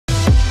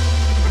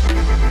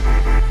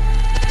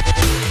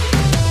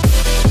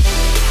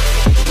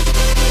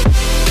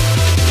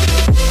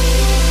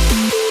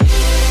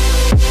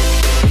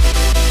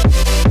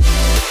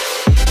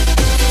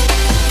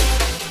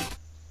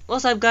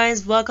What's up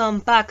guys, welcome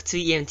back to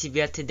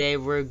MCPE. Today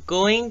we're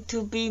going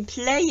to be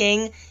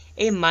playing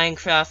a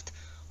Minecraft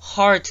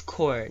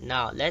hardcore.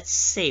 Now let's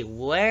see,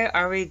 where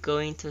are we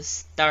going to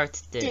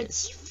start this?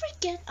 Did you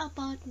forget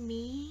about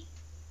me?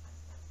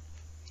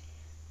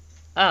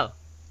 Oh,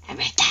 I'm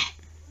right there.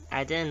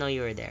 I didn't know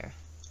you were there.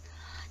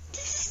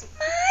 This is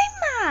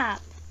my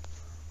map.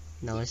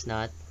 No, it's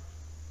not.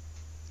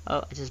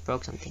 Oh, I just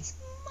broke something. It's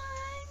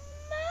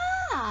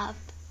my map.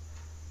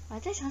 Why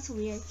that sounds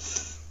weird.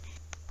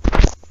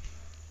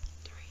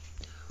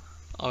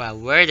 Alright,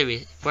 where do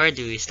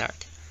we start?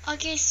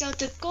 Okay, so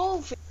the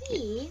goal for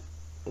me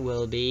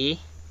Will be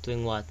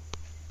doing what?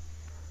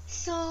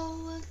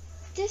 So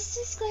this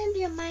is going to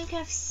be a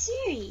Minecraft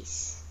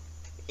series.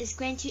 It's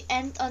going to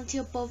end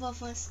until both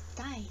of us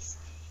dies.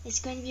 It's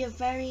going to be a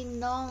very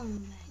long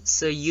one.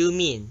 So you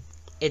mean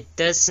it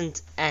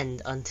doesn't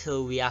end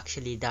until we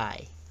actually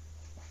die?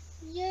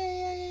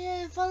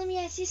 Yeah. Follow me,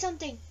 I see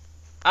something.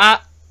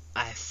 Ah!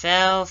 I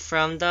fell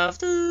from the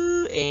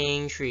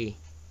flying tree.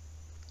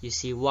 You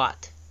see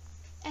what?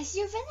 I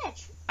see a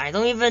village. I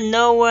don't even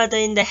know where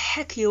in the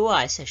heck you are.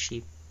 I said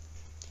sheep.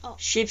 Oh.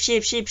 Sheep.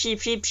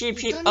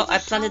 Oh, I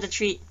planted a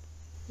tree.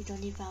 You don't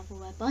need to have a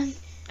weapon.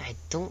 I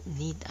don't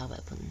need a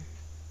weapon.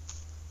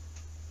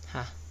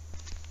 Huh.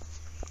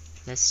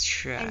 Let's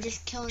try. I'm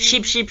just killing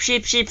Sheep. Oh,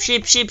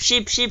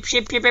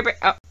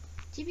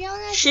 to be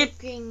honest, sheep.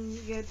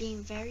 You're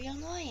being very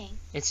annoying.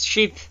 It's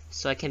sheep,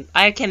 so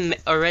I can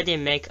already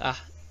make a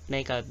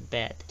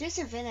bed. There's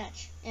a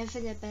village.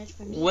 Infinite bed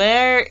for me.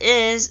 Where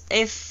is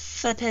a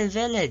flippin'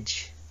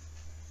 village?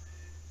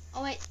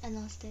 Oh wait, I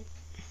lost it.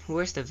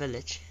 Where's the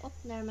village? Oh,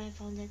 never mind,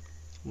 found it.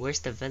 Where's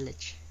the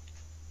village?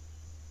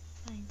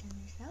 Find them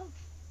yourself.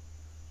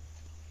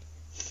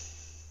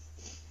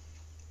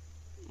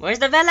 Where's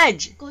the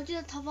village? Go to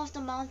the top of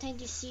the mountain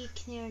to see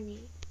clearly.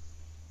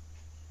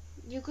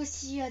 You could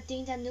see a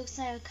thing that looks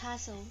like a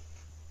castle.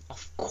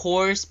 Of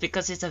course,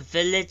 because it's a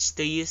village.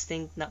 Do you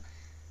think now?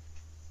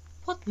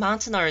 What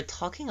mountain are you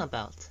talking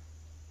about?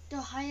 The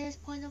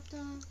highest point of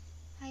the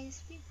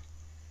highest peak.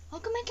 How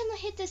come I cannot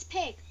hit this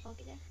pig?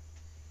 Okay then.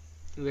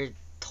 We're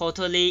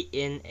totally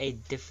in a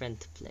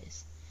different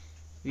place.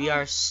 We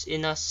are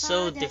in a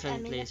so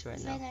different place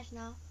right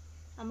now.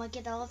 I'm gonna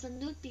get all of the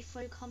loot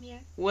before you come here.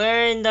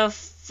 Where in the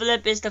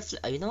flip is the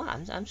flip? You know what?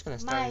 I'm just gonna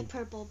start. My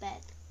purple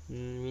bed.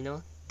 You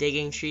know,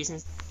 digging trees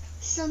and.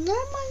 So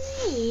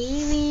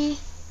normally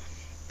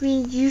we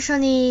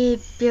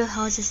usually build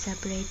houses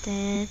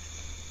separated.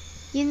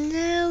 You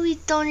know, we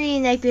don't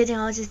really like building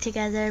houses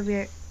together.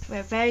 We're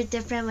very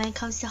different when it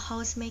comes to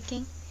house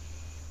making.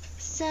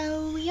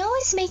 So we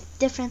always make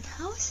different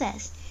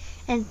houses.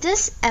 And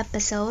this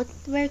episode,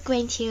 we're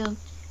going to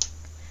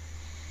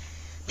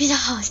build a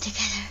house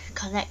together,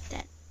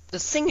 connected. The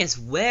thing is,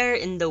 where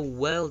in the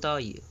world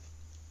are you?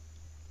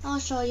 I'll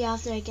show you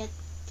after I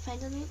find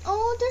the loot.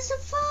 Oh, there's a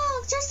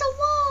fox, there's a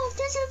wolf,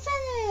 there's a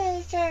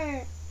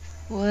villager.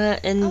 Where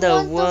in the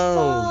I want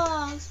world? the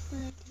fox, but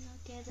I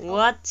cannot get it.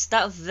 What's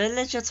that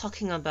village you're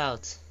talking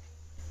about?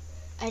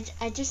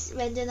 I just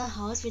went in a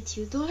house with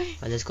two doors.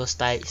 Let's go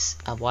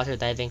water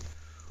diving.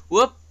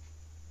 Whoop!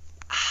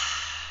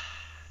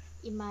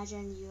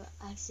 Imagine you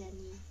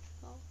accidentally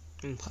fall.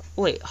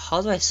 Wait,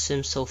 how do I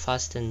swim so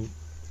fast and?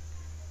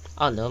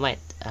 Oh no,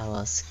 I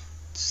was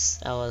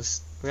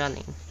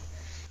running.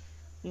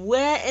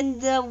 Where in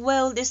the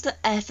world is the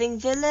effing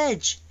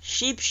village?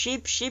 Sheep.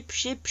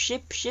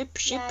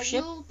 Yeah,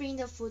 you'll bring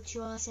the food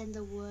to us and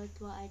the wood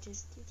while I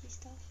just do this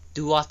stuff.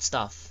 Do what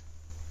stuff?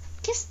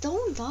 Get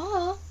stone,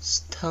 duh.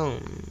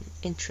 Stone.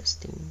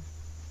 Interesting.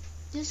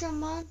 There's a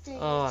mountain.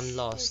 Oh, I'm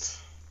lost.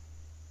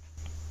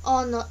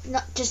 Oh no,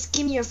 just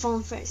give me your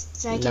phone first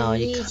so I can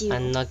read you.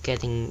 I'm not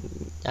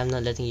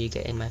letting you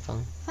get in my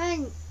phone.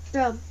 Fine,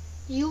 bro.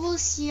 You will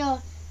see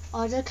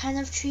other kind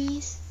of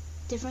trees,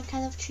 different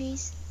kind of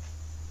trees.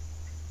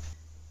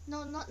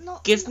 No.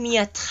 Give me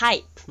a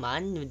type,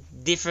 man.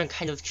 With different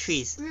kind of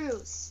trees.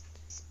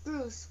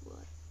 Spruce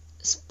wood.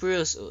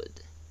 Spruce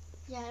wood.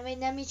 Yeah, wait,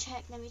 let me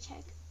check.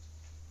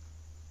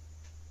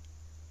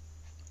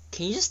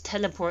 Can you just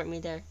teleport me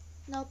there?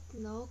 Nope,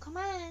 no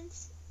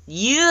commands.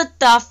 You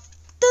the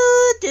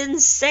didn't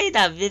say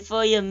that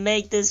before you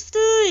make this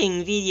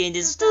video in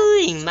this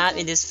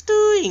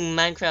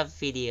Minecraft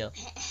video.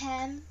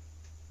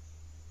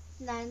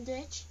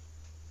 Language.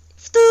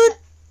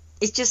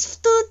 It's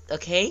just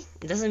okay?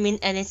 It doesn't mean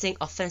anything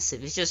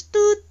offensive. It's just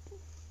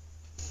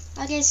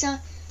Okay, so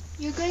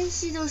you're going to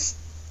see those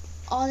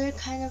other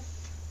kind of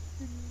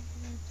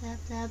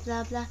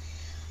blah.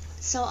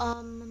 So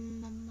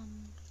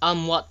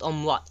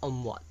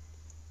what?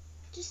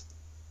 Just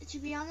to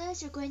be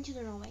honest, you're going to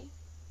the wrong way.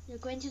 You're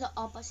going to the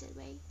opposite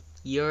way.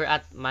 You're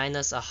at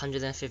minus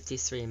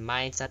 153.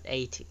 Mine's at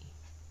 80.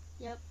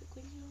 Yep, you're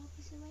going to the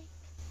opposite way.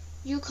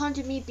 You come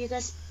to me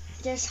because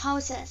there's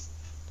houses.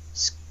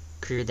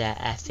 Screw that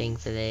effing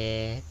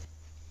flip.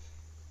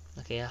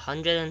 Okay,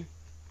 100.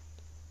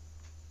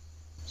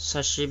 So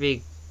I should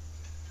be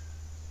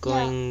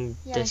going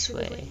this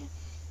way.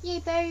 Yay,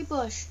 berry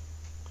bush.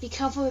 Be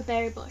careful with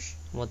berry bush.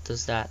 What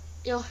does that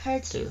It'll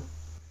hurt Two. you.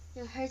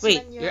 It'll hurt Wait, you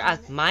when you're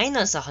at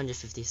minus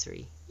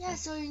 153. Yeah,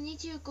 so you need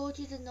to go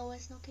to the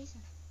nowhere's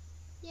location.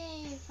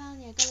 Yay,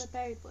 finally I got a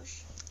berry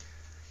bush.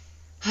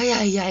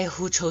 Ay,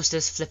 who chose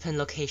this flippin'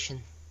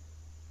 location?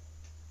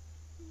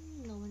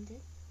 No one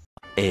did.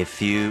 A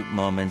few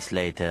moments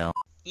later.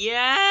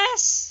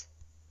 Yes!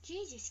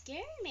 Jeez, you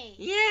scared me.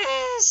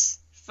 Yes!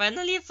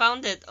 Finally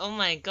found it. Oh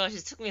my gosh,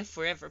 it took me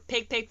forever.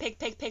 Pig. Oh, I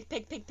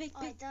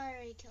thought I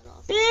already killed all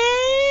of them.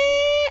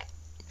 Pig!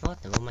 Oh,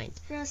 never mind.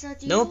 Bro, so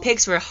do No you...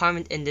 pigs were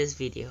harmed in this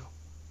video.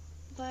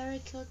 But I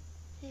already killed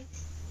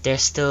pigs.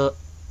 There's still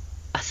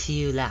a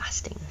few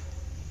lasting.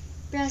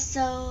 Bro,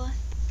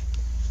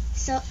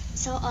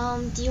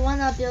 do you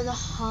wanna build a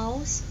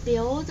house,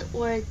 build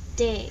or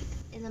dig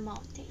in the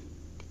mountain?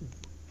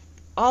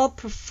 I'll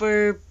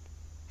prefer...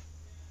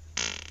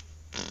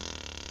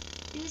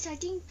 Because I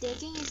think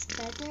digging is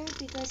better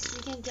because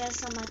you can get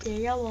some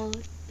material while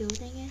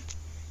building it.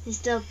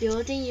 Instead of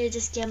building, you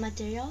just get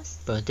materials.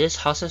 But this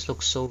houses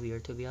look so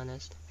weird, to be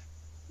honest.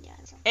 Yeah.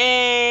 So.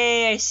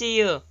 Hey, I see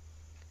you.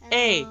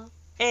 Hello.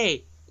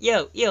 Hey,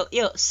 yo,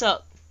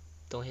 sup?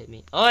 Don't hit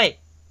me. Oi!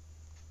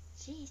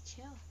 Jeez,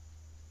 chill.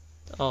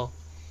 Oh,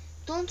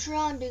 Don't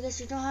run because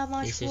you don't have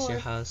much this wood. is your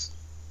house.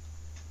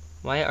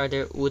 Why are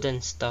there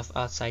wooden stuff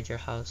outside your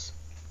house?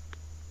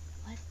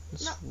 What?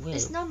 It's No, weird.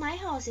 it's not my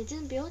house. I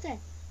didn't build it.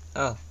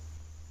 Oh.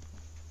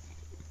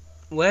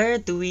 Where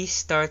do we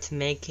start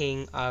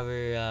making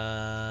our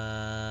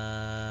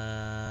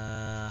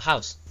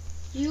house?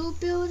 You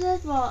build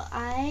it while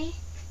I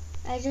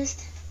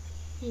just,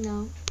 you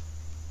know.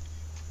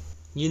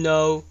 You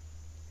know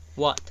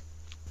what?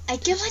 I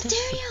get What's this?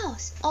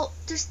 materials. Oh,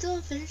 there's still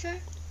a villager?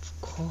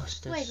 Of course.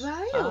 There's... Wait, where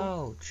are you?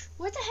 Ouch.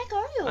 Where the heck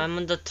are you? I'm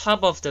on the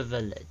top of the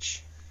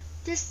village.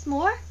 There's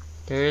more?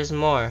 There is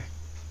more.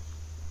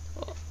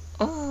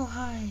 Oh,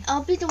 hi.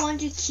 I'll be the one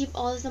to keep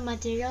all of the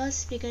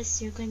materials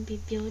because you're going to be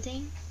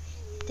building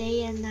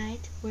day and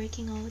night,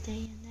 working all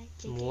day and night.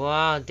 digging.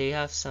 Wow, they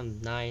have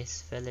some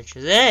nice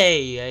villages.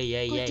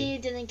 Hey. Good thing you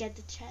didn't get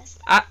the chest.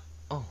 Oh,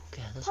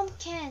 okay. That's...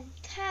 Pumpkin,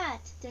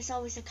 cat. There's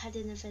always a cat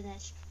in the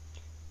village.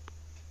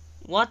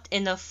 What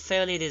in the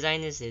fairy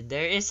design is it?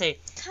 There is a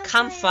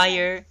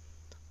campfire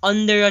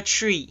under a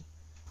tree.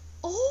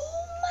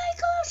 Oh my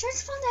gosh, I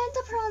just found the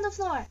ender pearl on the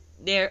floor.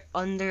 They're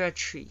under a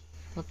tree.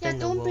 What Yeah, in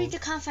the don't world? break the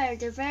campfire.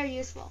 They're very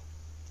useful.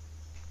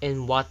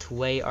 In what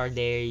way are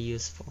they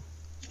useful?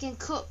 You can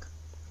cook.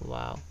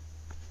 Wow.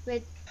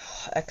 With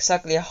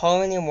Exactly how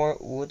many more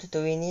wood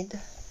do we need?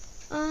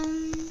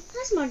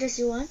 as much as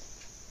you want.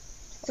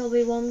 So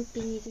we won't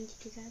be needing to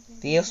do that.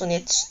 We also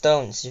need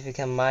stones if we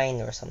can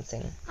mine or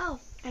something. Oh,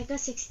 I got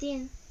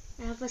 16.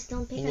 I have a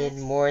stone We pickaxe. need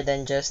more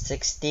than just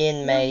 16,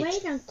 No, mate.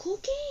 wait, I'm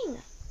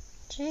cooking.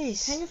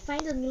 Jeez. Trying to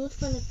find the loot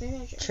from the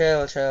villager.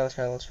 Chill.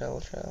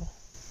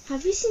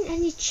 Have you seen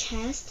any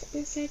chests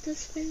inside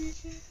those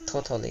villager?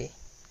 Totally.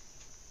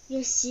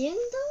 You're seeing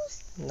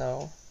those?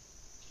 No.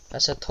 I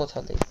said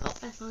totally. Oh,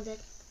 I found it.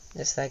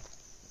 It's like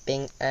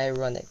being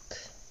ironic.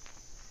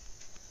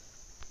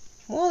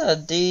 What are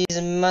these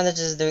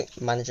villagers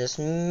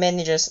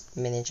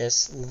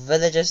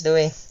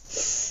doing?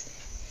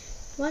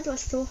 What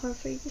was so hard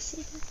for you to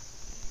say that?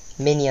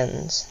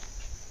 Minions.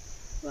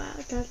 Wow,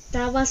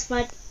 that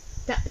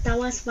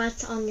was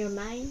what's on your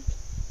mind.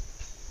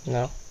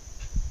 No.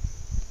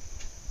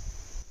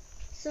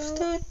 So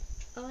Stood.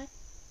 what?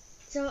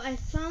 So I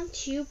found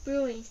 2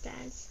 brewing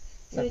stands.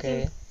 So Okay.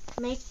 we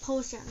can make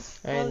potions.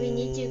 Or we I'm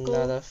need to go.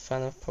 not a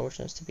fan of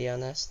potions, to be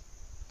honest.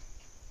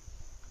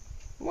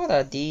 What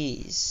are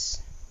these?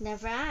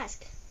 Never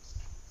ask.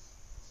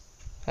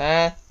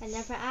 Huh? I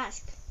never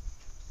ask.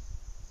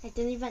 I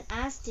didn't even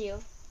ask you.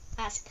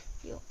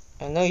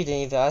 I know you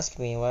didn't even ask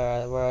me.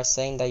 Where I was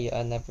saying that you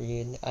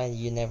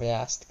never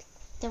asked.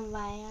 Then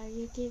why are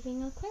you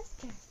giving a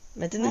question?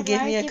 I didn't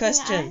give me a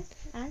question.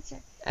 Answer.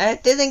 I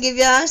didn't give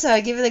you an answer.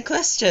 I gave you a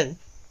question.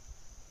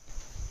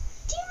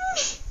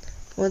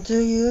 What do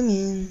you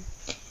mean?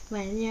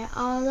 When you're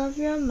out of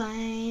your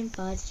mind,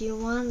 but you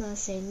wanna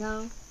say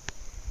no.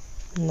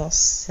 Not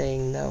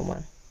saying no,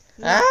 man.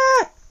 No.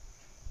 Ah!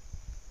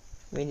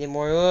 We need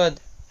more wood.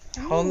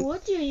 How many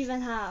wood do you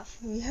even have?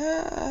 We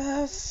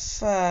have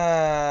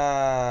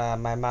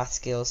my math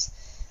skills.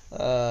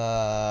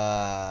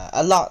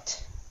 A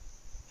lot.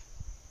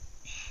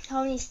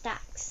 How many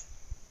stacks?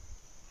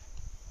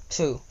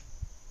 2.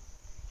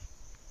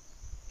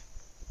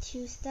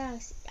 2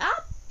 stacks.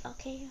 Up.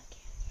 Okay.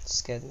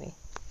 Scared me.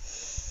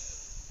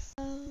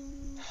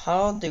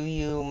 How do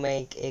you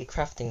make a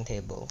crafting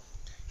table?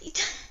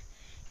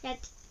 Yeah,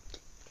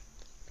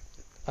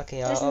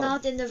 Okay, just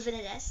not in the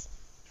villages.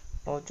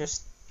 I'll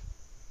just.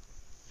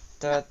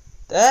 The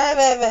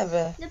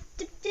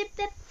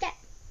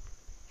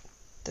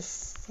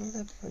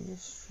flip are you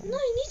from? No,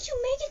 you need to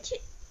make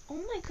it. Oh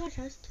my gosh,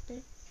 I was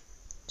stupid.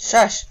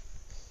 Shush!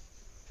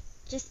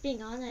 Just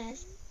being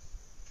honest.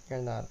 You're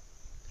not.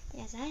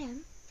 Yes, I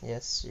am.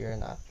 Yes, you're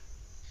not.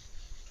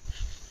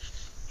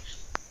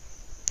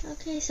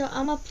 Okay, so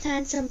I'm gonna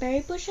plant some berry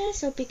bushes.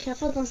 So be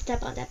careful, don't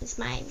step on them. It's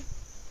mine.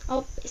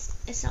 Oh,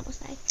 it's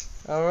almost night.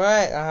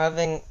 Alright, I'm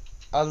having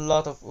a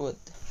lot of wood.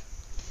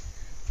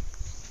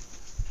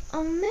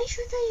 Make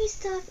sure that you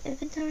still have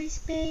inventory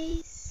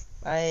space.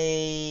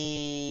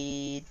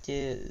 I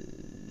do.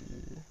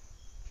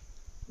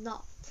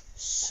 Not.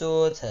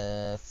 Sort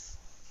of.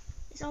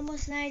 It's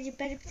almost night. You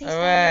better please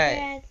Alright.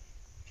 find your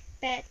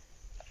bed.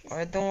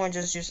 Why don't I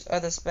just use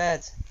others'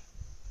 bed?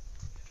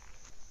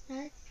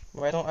 What?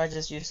 Why don't I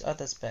just use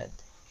others' bed?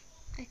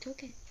 I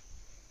took it.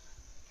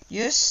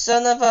 You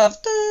son of a...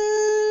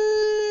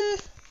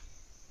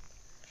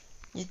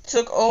 You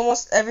took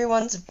almost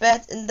everyone's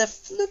bed in the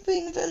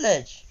flipping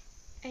village.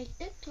 I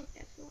did take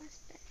everyone's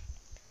bed.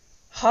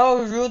 How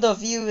rude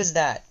of you is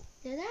that?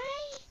 Did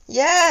I?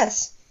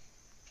 Yes!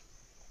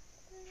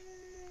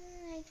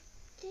 I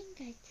think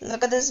I did.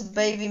 Look at this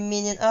baby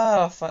minion.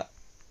 Oh, fuck.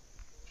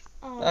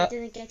 Oh, I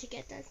didn't get to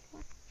get that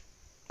one.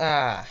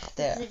 Ah, The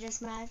there.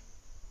 villager's mad.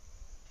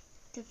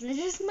 The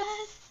villager's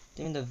mad.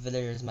 Even the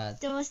villager's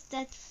mad. There was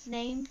that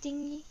flame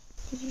thingy.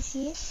 Did you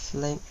see it?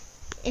 Flame.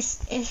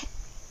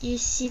 You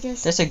see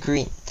this? There's a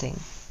green thing.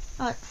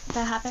 Oh,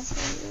 that happens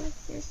when you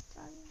just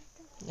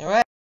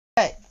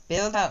Alright,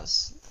 build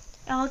house.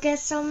 I'll get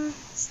some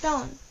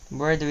stone.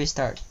 Where do we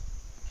start?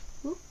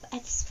 Oop, I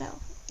just fell.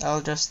 I'll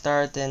just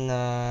start in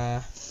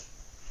Where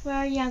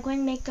are you? I'm going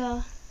to make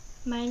a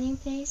mining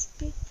place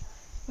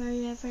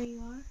wherever you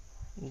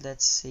are.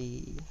 let's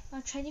see.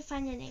 I'll try to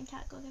find your name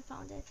tag. Okay,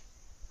 found it.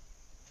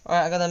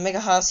 Alright, I'm gonna make a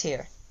house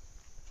here.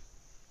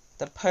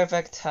 The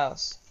perfect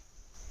house.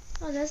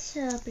 Oh, that's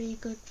a pretty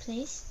good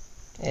place.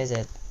 Is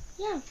it?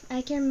 Yeah,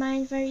 I can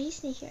mine very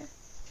easily here.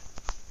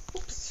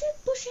 Oops,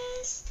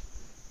 bushes.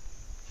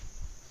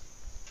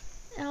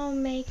 I'll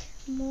make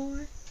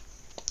more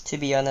To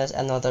be honest,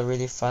 I'm not a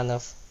really fan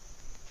of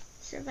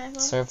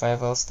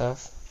survival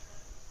stuff.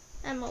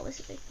 I'm always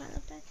a big fan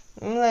of that.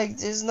 I'm like,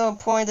 there's no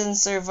point in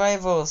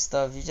survival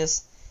stuff. You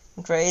just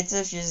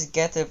creative. You just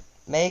get to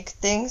make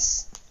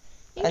things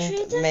In and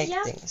creative, make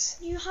yeah, things.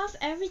 you have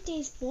everything.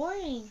 It's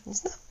boring.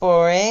 It's not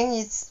boring.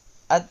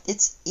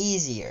 It's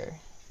easier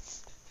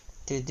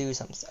to do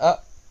something. Oh,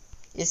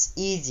 it's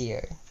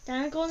easier.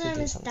 Darn To Golem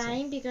do is something.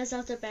 dying because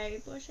of the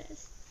berry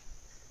bushes.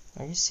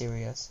 Are you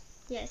serious?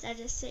 Yes, I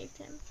just saved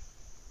him.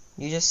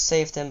 You just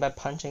saved him by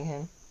punching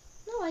him?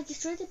 No, I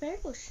destroyed the berry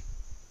bush.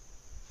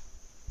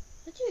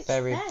 What do you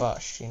Berry expect?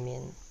 bush, you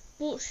mean?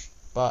 Bush.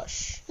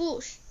 Bush.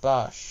 Bush.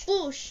 Bush.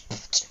 Bush.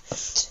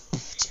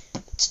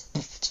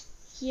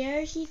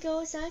 Here he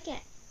goes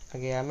again.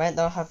 Okay, I might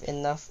not have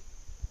enough.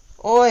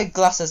 Oi,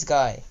 glasses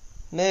guy.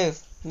 Move.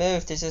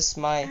 Move. This is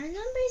Our my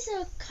number is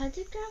a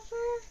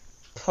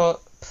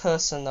cartographer.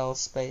 personal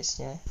space,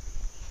 yeah?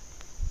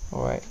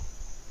 Alright.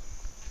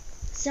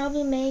 So I'll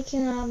be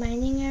making a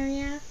mining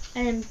area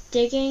and I'm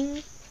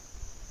digging.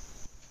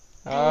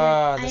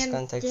 Ah, I this is am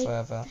gonna take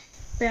forever.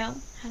 Bro,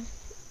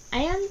 I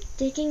am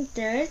digging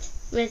dirt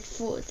with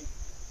food.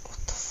 What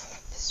the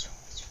fuck is wrong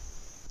with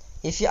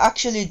you? If you're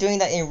actually doing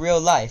that in real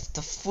life,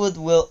 the food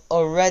will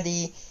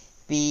already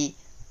be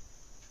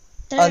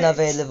Dirt.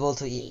 unavailable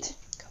to eat.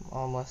 Come,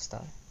 almost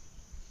done.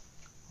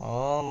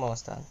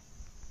 Almost done.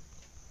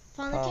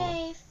 Found a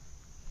cave.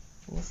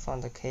 You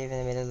found a cave in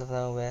the middle of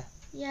nowhere.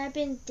 Yeah, I've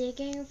been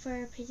digging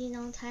for a pretty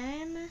long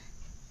time.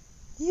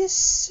 You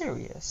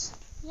serious?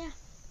 Yeah.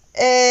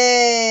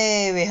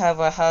 Hey, we have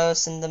a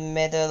house in the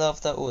middle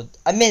of the wood.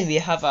 I mean, we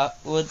have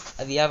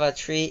a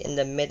tree in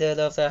the middle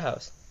of the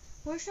house.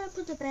 Where should I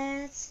put the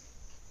beds?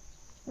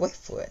 Wait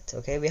for it,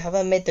 okay? We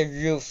haven't made the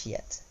roof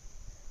yet.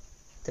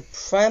 The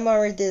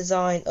primary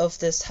design of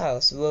this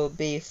house will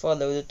be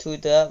followed to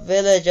the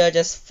villager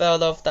just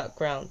fell off that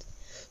ground.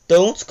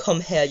 Don't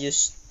come here, you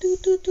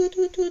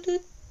stupid.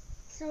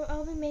 So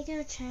I'll be making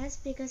a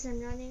chest because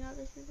I'm running out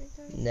of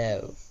inventory.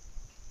 No.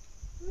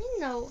 I mean,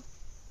 no.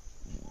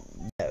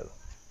 No.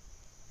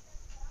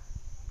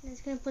 I'm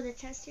just gonna put a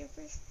chest here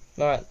first.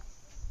 Alright.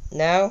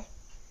 Now,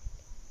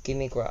 give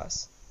me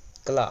glass.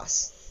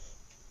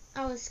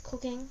 I was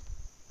cooking.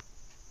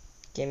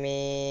 Give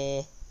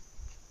me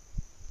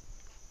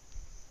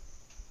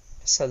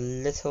just a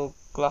little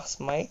glass,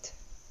 mate.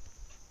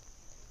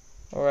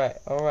 Alright,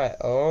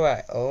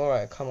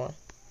 come on.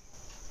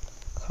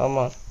 Come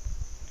on.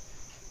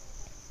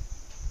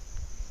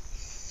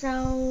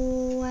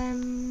 So,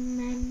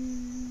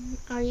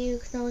 are you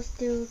close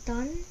to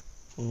done?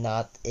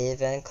 Not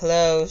even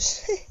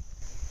close.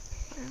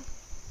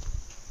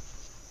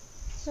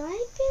 So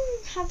I've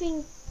been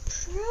having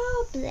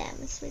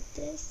problems with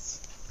this.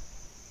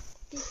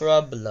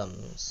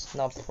 Problems,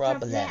 not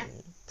problem.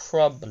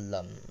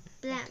 Problem.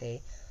 Blam.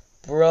 Okay.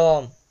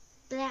 Brum.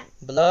 Blam.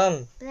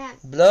 Blum. Blam.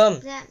 Blum.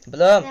 Blam.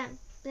 Blum. Blam.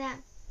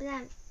 Blam.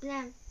 Blam.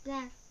 Blam.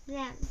 Blam.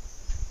 Blam.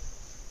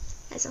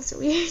 That sounds so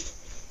weird.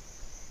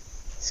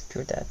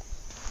 Screw that.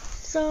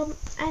 So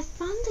I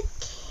found the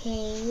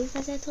cave,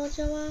 as I told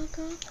you a while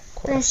ago, Of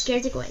but I'm course.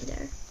 scared to go in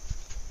there.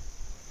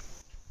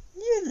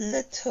 You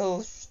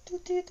little.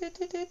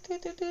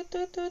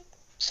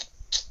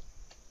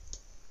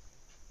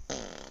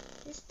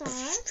 It's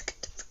dark,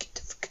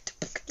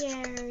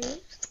 scary.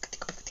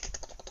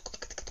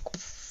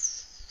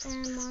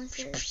 and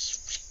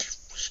monsters.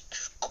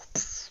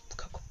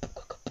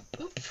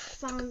 Oops,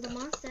 found the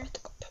monster.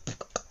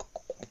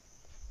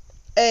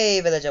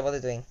 Hey, villager, what are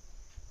you doing?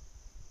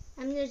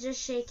 I'm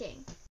just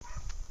shaking.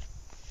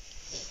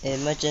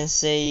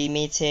 Emergency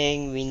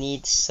meeting. We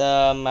need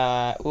some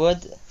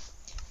wood.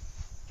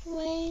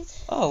 Wait.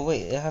 Oh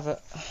wait, I have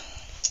a.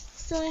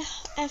 So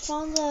I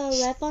found the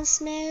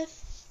weaponsmith.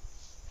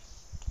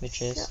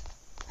 Which is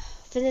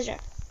Villager.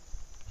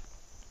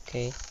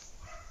 okay.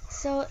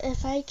 So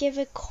if I give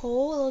it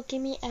coal, it'll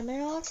give me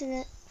emeralds, and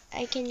then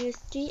I can use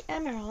 3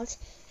 emeralds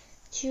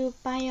to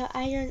buy an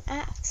iron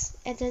axe.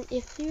 And then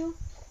if you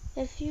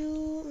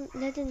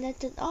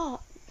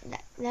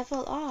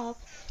level up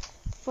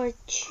for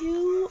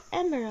 2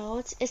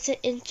 emeralds, it's an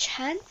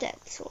enchanted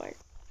sword.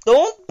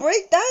 Don't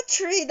break that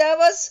tree. That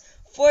was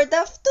for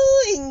the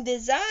doing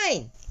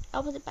design.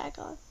 I'll put it back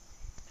on.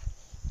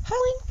 How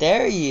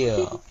dare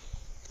you?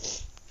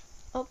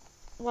 Oh,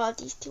 well,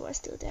 these 2 are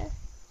still there.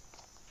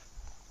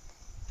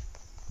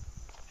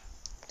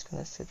 It's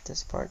gonna fit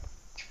this part.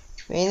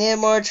 We need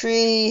more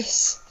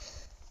trees.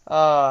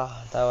 Oh,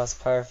 that was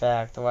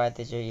perfect. Why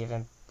did you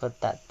even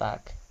put that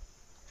back?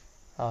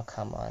 Oh,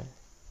 come on.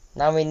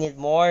 Now we need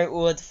more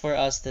wood for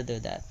us to do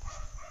that.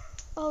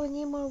 Oh, we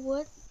need more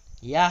wood?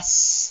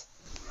 Yes.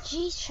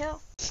 Geez, chill.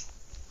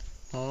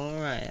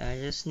 Alright, I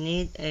just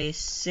need a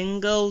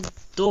single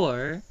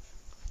door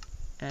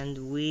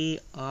and we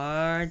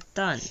are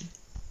done.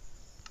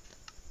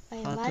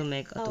 How to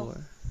make a door.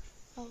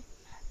 Oh.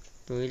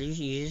 Really,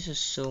 you use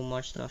so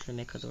much stuff to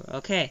make a door.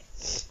 Okay.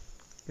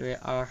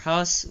 Our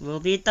house will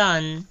be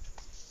done.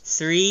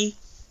 3,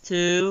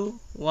 2,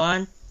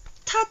 1.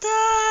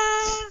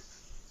 Ta-da!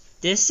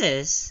 This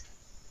is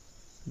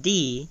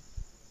the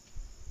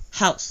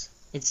house.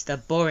 It's the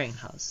boring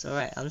house.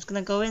 Alright, I'm just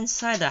gonna go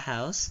inside the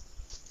house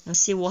and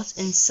see what's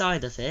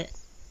inside of it.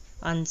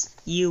 And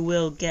you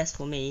will guess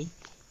for me,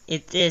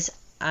 it is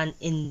an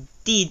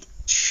indeed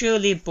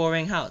truly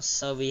boring house.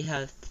 So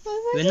we're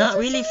not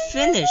really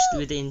finished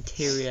with the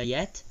interior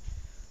yet,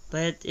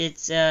 but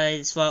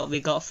it's what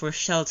we got for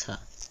shelter.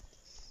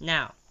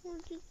 Now,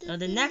 on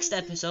the next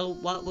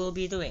episode, what we'll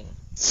be doing?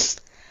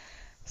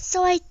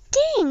 So I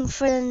think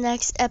for the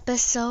next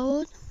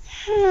episode,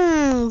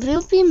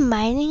 we'll be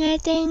mining, I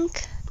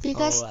think,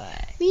 because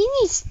we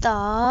need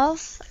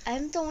stuff.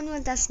 I'm the only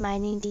one that's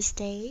mining these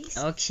days.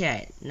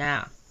 Okay,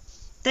 now,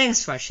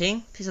 thanks for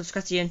watching. Please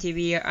subscribe to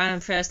UMTV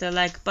and press the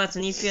like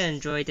button if you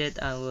enjoyed it,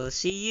 and we'll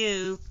see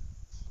you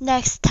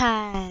next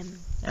time.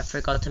 I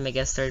forgot to make a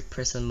 3rd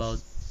person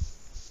mode.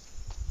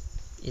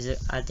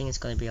 I think it's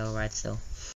gonna be alright still.